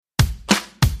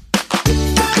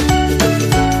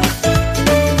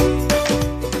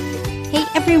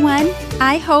everyone.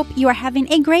 I hope you are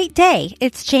having a great day.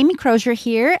 It's Jamie Crozier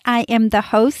here. I am the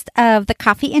host of the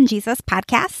Coffee and Jesus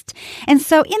podcast. And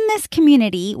so in this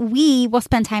community, we will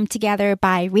spend time together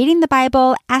by reading the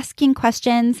Bible, asking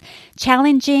questions,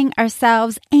 challenging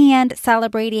ourselves, and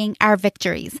celebrating our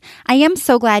victories. I am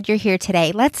so glad you're here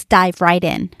today. Let's dive right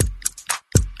in.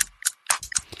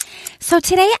 So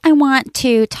today I want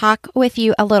to talk with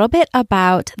you a little bit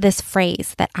about this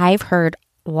phrase that I've heard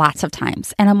lots of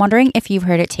times, and I'm wondering if you've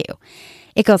heard it too.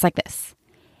 It goes like this: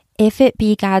 if it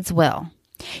be God's will.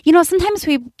 You know, sometimes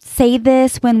we say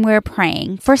this when we're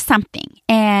praying for something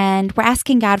and we're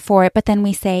asking God for it, but then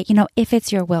we say, if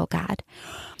it's your will, God.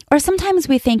 Or sometimes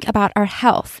we think about our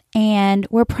health and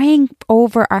we're praying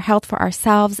over our health for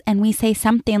ourselves and we say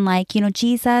something like,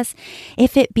 Jesus,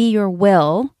 if it be your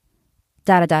will,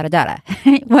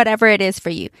 whatever it is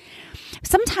for you.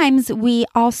 Sometimes we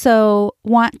also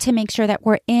want to make sure that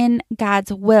we're in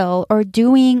God's will or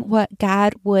doing what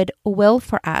God would will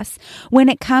for us when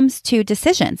it comes to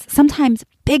decisions, sometimes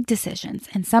big decisions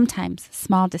and sometimes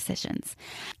small decisions.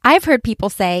 I've heard people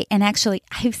say, and actually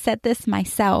I've said this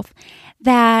myself,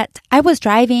 that I was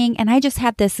driving and I just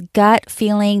had this gut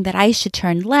feeling that I should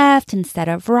turn left instead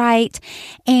of right.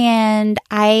 And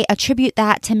I attribute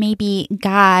that to maybe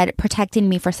God protecting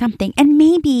me for something. And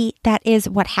maybe that is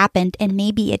what happened and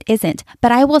maybe it isn't.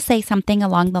 But I will say something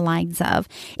along the lines of,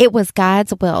 it was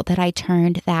God's will that I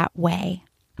turned that way.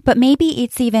 But maybe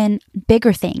it's even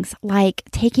bigger things like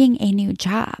taking a new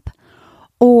job,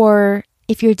 or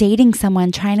if you're dating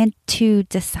someone, trying to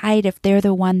decide if they're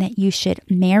the one that you should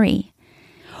marry,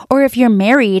 or if you're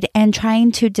married and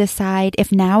trying to decide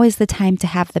if now is the time to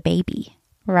have the baby,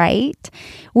 right?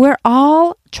 We're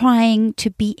all trying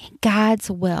to be in God's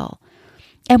will.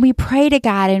 And we pray to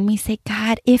God and we say,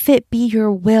 God, if it be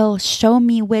your will, show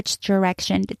me which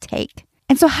direction to take.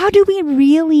 And so how do we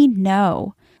really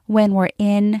know when we're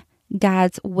in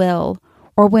God's will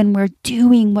or when we're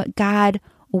doing what God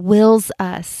wills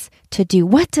us to do?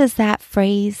 What does that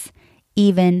phrase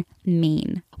even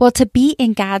mean? Well, to be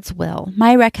in God's will,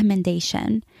 my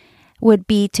recommendation would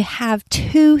be to have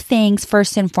two things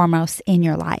first and foremost in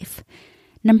your life.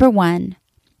 Number one,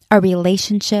 a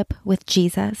relationship with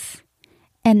Jesus.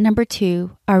 And number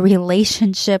two, a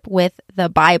relationship with the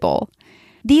Bible.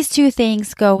 These two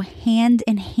things go hand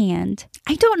in hand.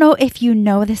 I don't know if you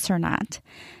know this or not,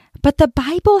 but the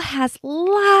Bible has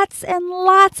lots and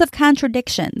lots of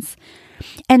contradictions.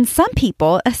 And some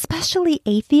people, especially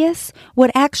atheists, would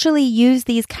actually use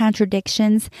these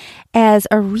contradictions as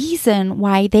a reason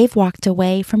why they've walked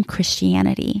away from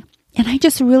Christianity. And I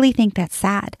just really think that's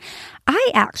sad.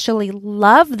 I actually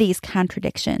love these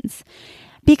contradictions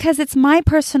because it's my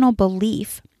personal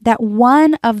belief that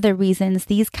one of the reasons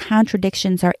these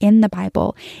contradictions are in the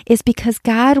Bible is because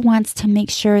God wants to make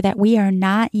sure that we are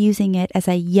not using it as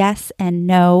a yes and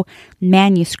no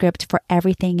manuscript for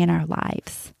everything in our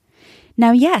lives.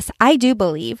 Now, yes, I do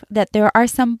believe that there are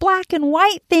some black and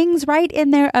white things right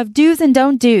in there of do's and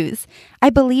don't do's.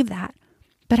 I believe that.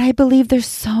 But I believe there's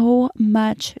so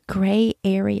much gray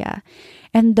area.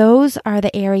 And those are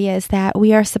the areas that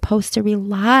we are supposed to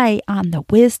rely on the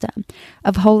wisdom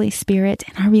of Holy Spirit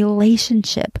and our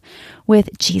relationship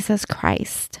with Jesus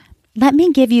Christ. Let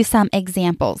me give you some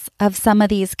examples of some of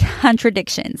these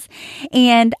contradictions.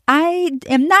 And I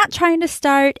am not trying to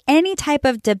start any type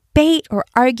of debate or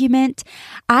argument.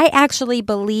 I actually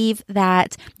believe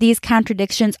that these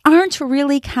contradictions aren't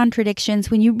really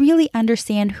contradictions when you really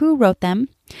understand who wrote them,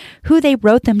 who they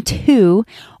wrote them to,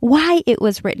 why it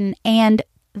was written, and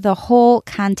the whole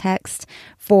context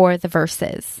for the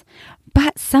verses.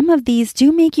 But some of these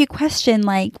do make you question,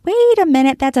 like, wait a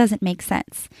minute, that doesn't make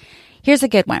sense. Here's a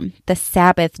good one, the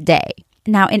Sabbath day.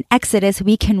 Now, in Exodus,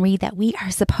 we can read that we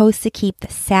are supposed to keep the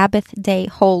Sabbath day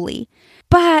holy.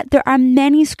 But there are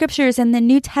many scriptures in the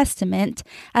New Testament,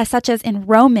 such as in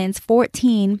Romans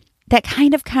 14, that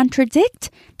kind of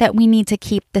contradict that we need to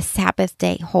keep the Sabbath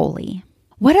day holy.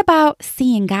 What about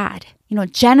seeing God?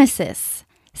 Genesis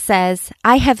says,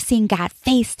 I have seen God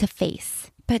face to face.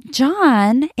 But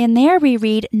John, in there we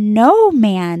read, no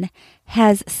man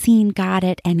has seen God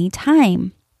at any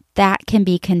time. That can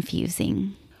be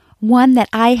confusing. One that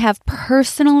I have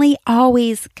personally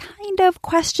always kind of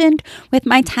questioned with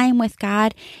my time with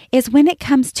God is when it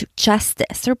comes to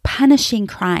justice or punishing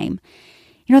crime.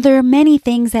 There are many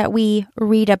things that we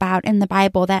read about in the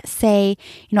Bible that say,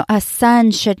 a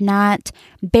son should not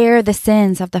bear the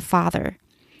sins of the father.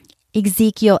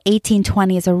 Ezekiel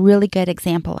 18:20 is a really good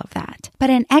example of that. But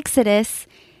in Exodus,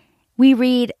 we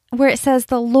read where it says,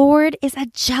 the Lord is a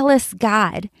jealous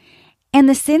God. And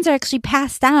the sins are actually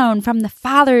passed down from the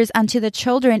fathers unto the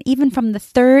children, even from the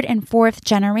third and fourth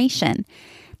generation.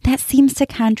 That seems to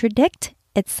contradict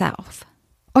itself.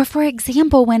 Or for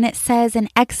example, when it says in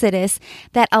Exodus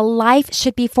that a life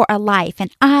should be for a life, an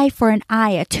eye for an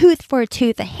eye, a tooth for a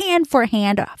tooth, a hand for a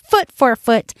hand, a foot for a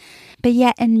foot. But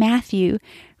yet in Matthew,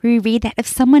 we read that if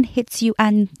someone hits you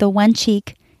on the one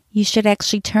cheek, you should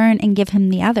actually turn and give him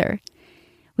the other.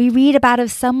 We read about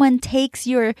if someone takes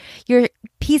your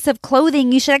piece of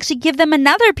clothing, you should actually give them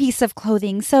another piece of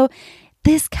clothing. So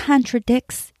this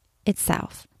contradicts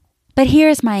itself. But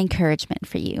here's my encouragement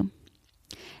for you.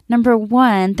 Number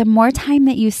one, the more time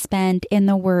that you spend in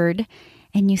the Word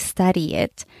and you study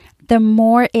it, the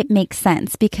more it makes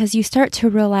sense because you start to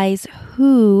realize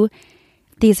who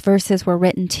these verses were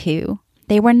written to.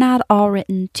 They were not all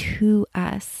written to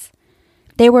us.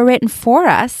 They were written for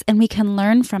us and we can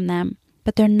learn from them,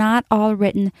 but they're not all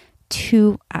written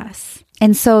to us.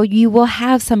 And so you will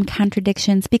have some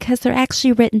contradictions because they're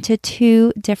actually written to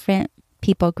two different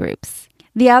people groups.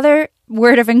 The other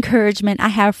word of encouragement I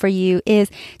have for you is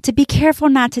to be careful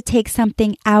not to take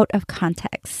something out of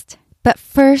context. But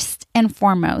first and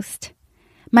foremost,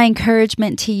 my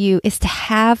encouragement to you is to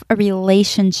have a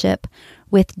relationship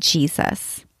with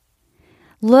Jesus.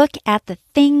 Look at the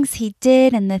things he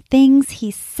did and the things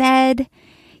he said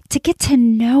to get to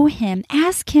know him.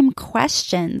 Ask him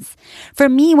questions. For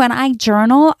me, when I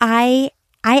journal, I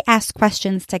ask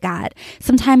questions to God.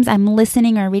 Sometimes I'm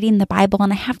listening or reading the Bible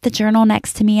and I have the journal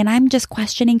next to me and I'm just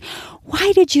questioning,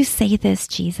 why did you say this,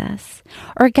 Jesus?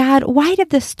 Or God, why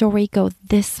did the story go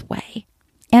this way?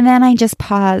 And then I just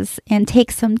pause and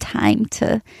take some time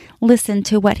to listen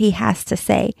to what he has to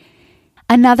say.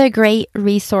 Another great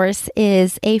resource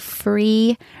is a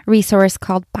free resource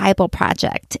called Bible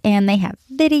Project, and they have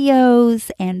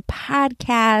videos and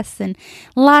podcasts and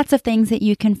lots of things that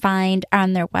you can find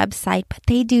on their website, but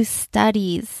they do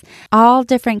studies, all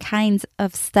different kinds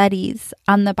of studies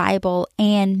on the Bible,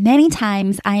 and many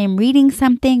times I am reading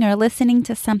something or listening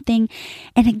to something,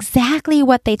 and exactly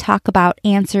what they talk about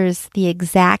answers the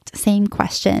exact same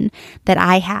question that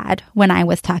I had when I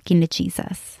was talking to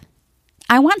Jesus.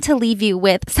 I want to leave you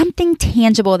with something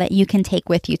tangible that you can take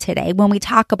with you today when we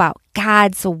talk about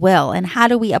God's will and how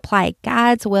do we apply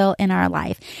God's will in our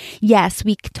life. Yes,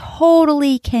 we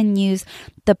totally can use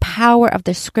the power of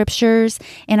the scriptures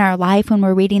in our life when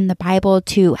we're reading the Bible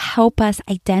to help us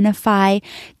identify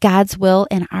God's will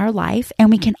in our life.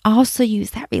 And we can also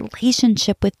use that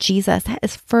relationship with Jesus. That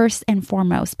is first and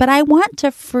foremost. But I want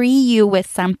to free you with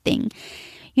something.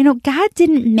 You know, God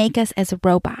didn't make us as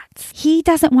robots. He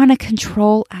doesn't want to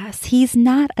control us. He's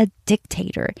not a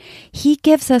dictator. He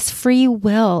gives us free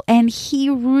will, and he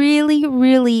really,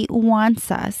 really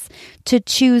wants us to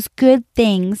choose good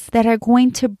things that are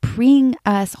going to bring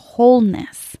us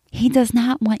wholeness. He does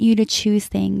not want you to choose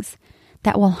things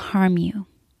that will harm you.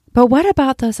 But what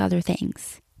about those other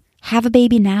things? Have a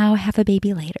baby now, have a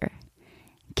baby later.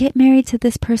 Get married to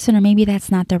this person, or maybe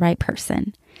that's not the right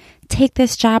person. Take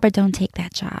this job or don't take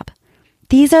that job.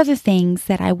 These are the things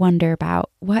that I wonder about.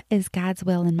 What is God's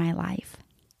will in my life?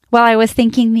 Well, I was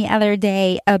thinking the other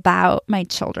day about my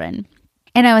children,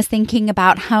 and I was thinking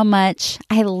about how much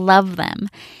I love them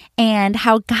and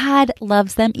how God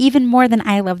loves them even more than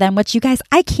I love them, which you guys,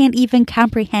 I can't even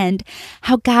comprehend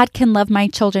how God can love my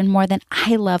children more than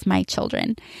I love my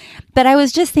children. But I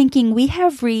was just thinking we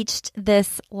have reached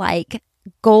this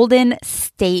golden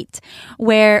state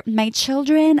where my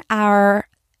children are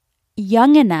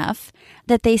young enough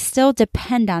that they still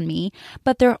depend on me,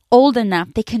 but they're old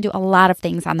enough they can do a lot of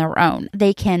things on their own.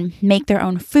 They can make their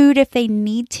own food if they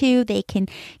need to. They can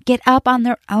get up on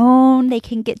their own. They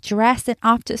can get dressed and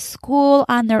off to school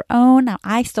on their own. Now,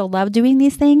 I still love doing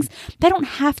these things, but I don't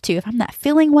have to. If I'm not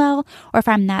feeling well or if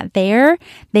I'm not there,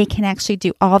 they can actually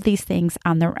do all these things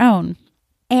on their own.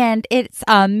 And it's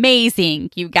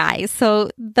amazing, you guys. So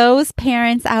those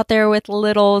parents out there with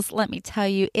littles, let me tell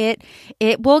you, it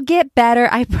will get better,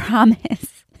 I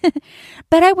promise.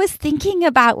 But I was thinking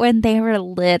about when they were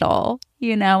little,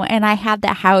 and I had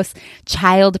the house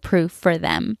child-proof for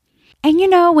them. And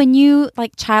when you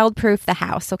child-proof the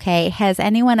house, okay, has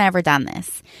anyone ever done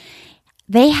this?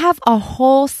 They have a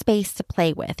whole space to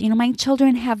play with. My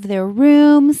children have their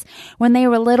rooms. When they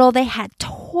were little, they had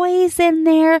toys in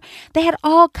there. They had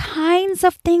all kinds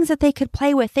of things that they could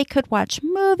play with. They could watch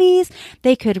movies.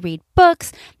 They could read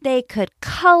books. They could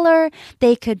color.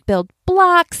 They could build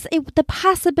blocks. The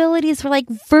possibilities were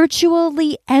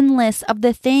virtually endless of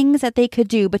the things that they could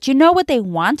do. But you know what they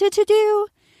wanted to do?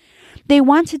 They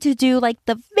wanted to do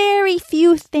the very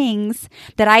few things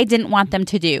that I didn't want them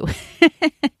to do.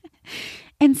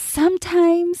 And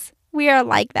sometimes we are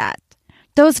like that.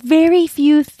 Those very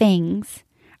few things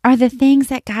are the things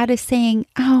that God is saying,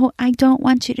 oh, I don't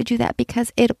want you to do that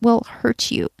because it will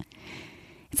hurt you.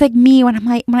 It's like me when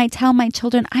I tell my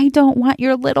children, I don't want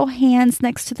your little hands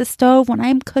next to the stove when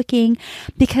I'm cooking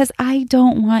because I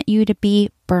don't want you to be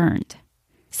burned.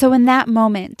 So in that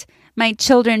moment, my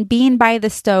children being by the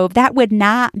stove, that would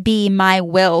not be my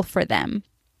will for them.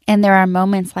 And there are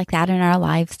moments like that in our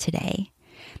lives today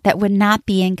that would not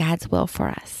be in God's will for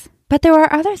us. But there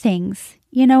are other things.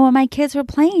 When my kids were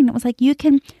playing, it was like, you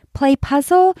can play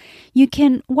puzzle, you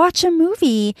can watch a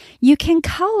movie, you can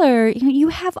color, you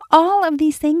have all of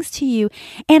these things to you.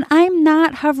 And I'm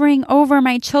not hovering over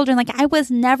my children. Like I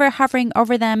was never hovering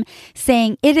over them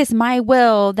saying, it is my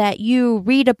will that you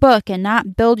read a book and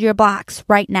not build your blocks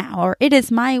right now. Or it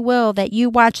is my will that you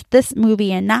watch this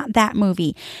movie and not that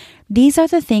movie. These are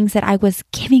the things that I was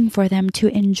giving for them to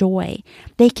enjoy.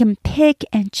 They can pick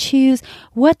and choose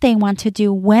what they want to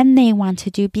do when they want to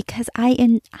do because I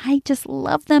just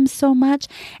love them so much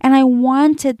and I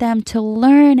wanted them to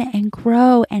learn and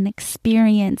grow and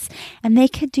experience. And they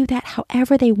could do that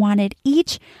however they wanted.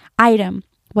 Each item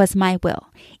was my will.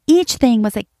 Each thing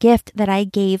was a gift that I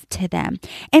gave to them.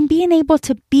 And being able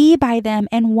to be by them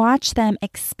and watch them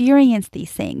experience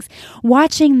these things,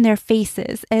 watching their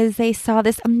faces as they saw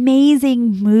this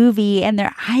amazing movie and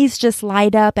their eyes just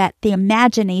light up at the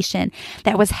imagination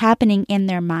that was happening in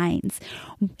their minds,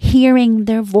 hearing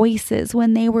their voices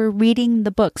when they were reading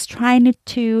the books, trying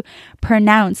to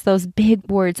pronounce those big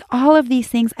words, all of these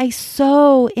things I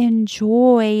so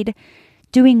enjoyed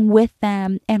doing with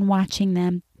them and watching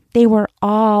them. They were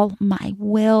all my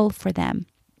will for them.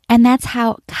 And that's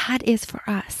how God is for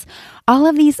us. All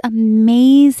of these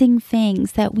amazing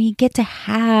things that we get to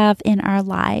have in our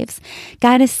lives.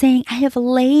 God is saying, I have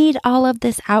laid all of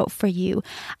this out for you.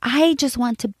 I just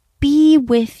want to be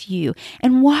with you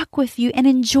and walk with you and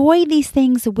enjoy these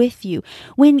things with you.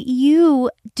 When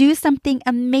you do something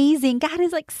amazing, God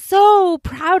is like so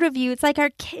proud of you. It's like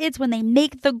our kids when they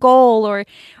make the goal or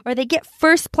they get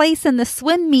first place in the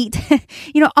swim meet.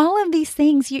 All of these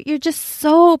things, you're just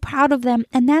so proud of them.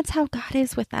 And that's how God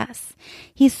is with us.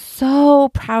 He's so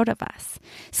proud of us.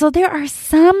 So there are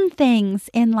some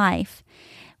things in life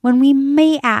when we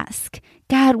may ask,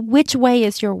 God, which way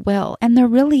is your will? And there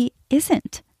really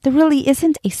isn't. There really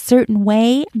isn't a certain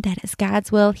way that is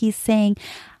God's will. He's saying,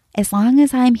 as long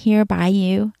as I'm here by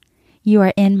you, you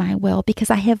are in my will because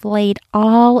I have laid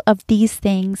all of these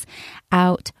things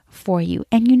out for you.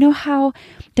 And you know how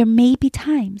there may be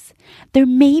times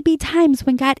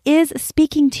when God is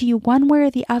speaking to you one way or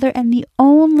the other. And the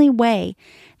only way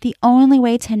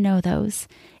to know those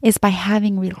is by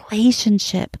having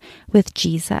relationship with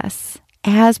Jesus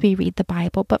as we read the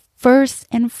Bible. But first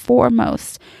and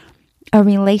foremost, a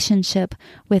relationship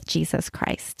with Jesus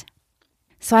Christ.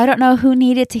 So I don't know who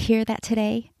needed to hear that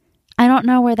today. I don't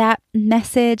know where that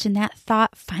message and that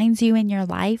thought finds you in your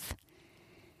life.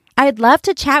 I'd love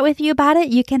to chat with you about it.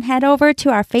 You can head over to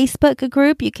our Facebook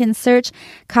group. You can search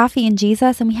Coffee and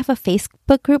Jesus, and we have a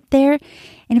Facebook group there.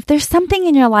 And if there's something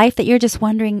in your life that you're just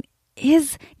wondering,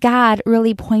 is God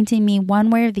really pointing me one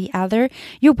way or the other?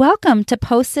 You're welcome to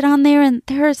post it on there. And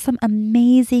there are some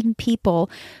amazing people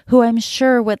who I'm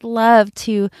sure would love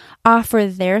to offer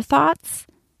their thoughts.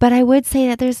 But I would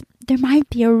say that there might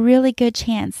be a really good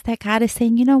chance that God is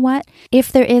saying, you know what?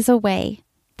 If there is a way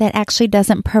that actually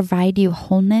doesn't provide you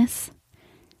wholeness,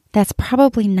 that's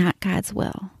probably not God's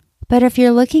will. But if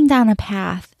you're looking down a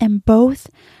path and both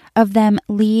of them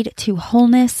lead to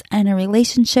wholeness and a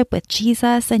relationship with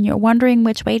Jesus, and you're wondering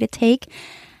which way to take,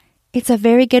 it's a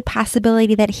very good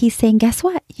possibility that he's saying, guess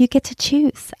what? You get to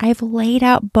choose. I've laid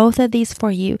out both of these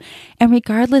for you. And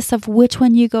regardless of which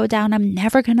one you go down, I'm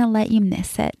never going to let you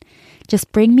miss it.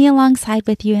 Just bring me alongside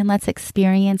with you and let's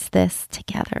experience this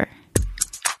together.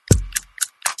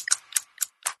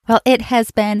 Well, it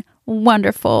has been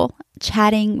wonderful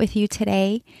chatting with you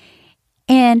today.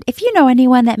 And if you know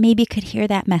anyone that maybe could hear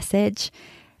that message,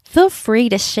 feel free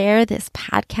to share this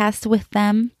podcast with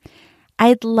them.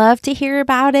 I'd love to hear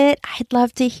about it. I'd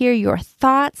love to hear your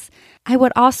thoughts. I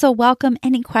would also welcome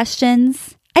any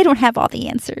questions. I don't have all the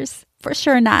answers, for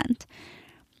sure not.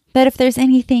 But if there's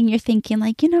anything you're thinking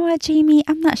like, you know what, Jamie,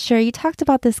 I'm not sure. You talked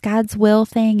about this God's will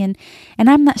thing and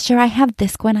I'm not sure. I have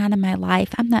this going on in my life.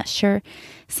 I'm not sure.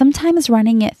 Sometimes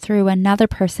running it through another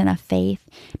person of faith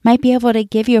might be able to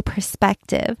give you a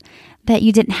perspective that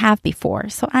you didn't have before.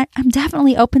 So I'm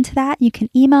definitely open to that. You can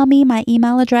email me, my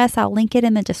email address. I'll link it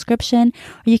in the description,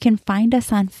 or you can find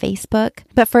us on Facebook.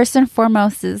 But first and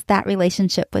foremost is that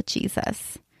relationship with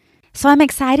Jesus. So I'm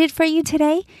excited for you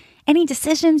today. any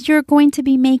decisions you're going to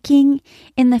be making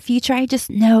in the future. I just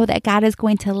know that God is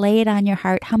going to lay it on your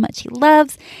heart how much He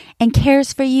loves and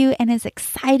cares for you and is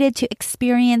excited to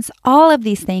experience all of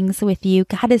these things with you.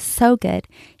 God is so good.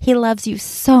 He loves you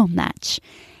so much.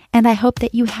 And I hope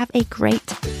that you have a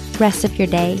great rest of your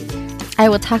day. I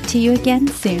will talk to you again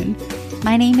soon.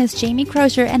 My name is Jamie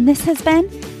Crozier, and this has been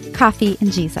Coffee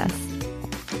and Jesus.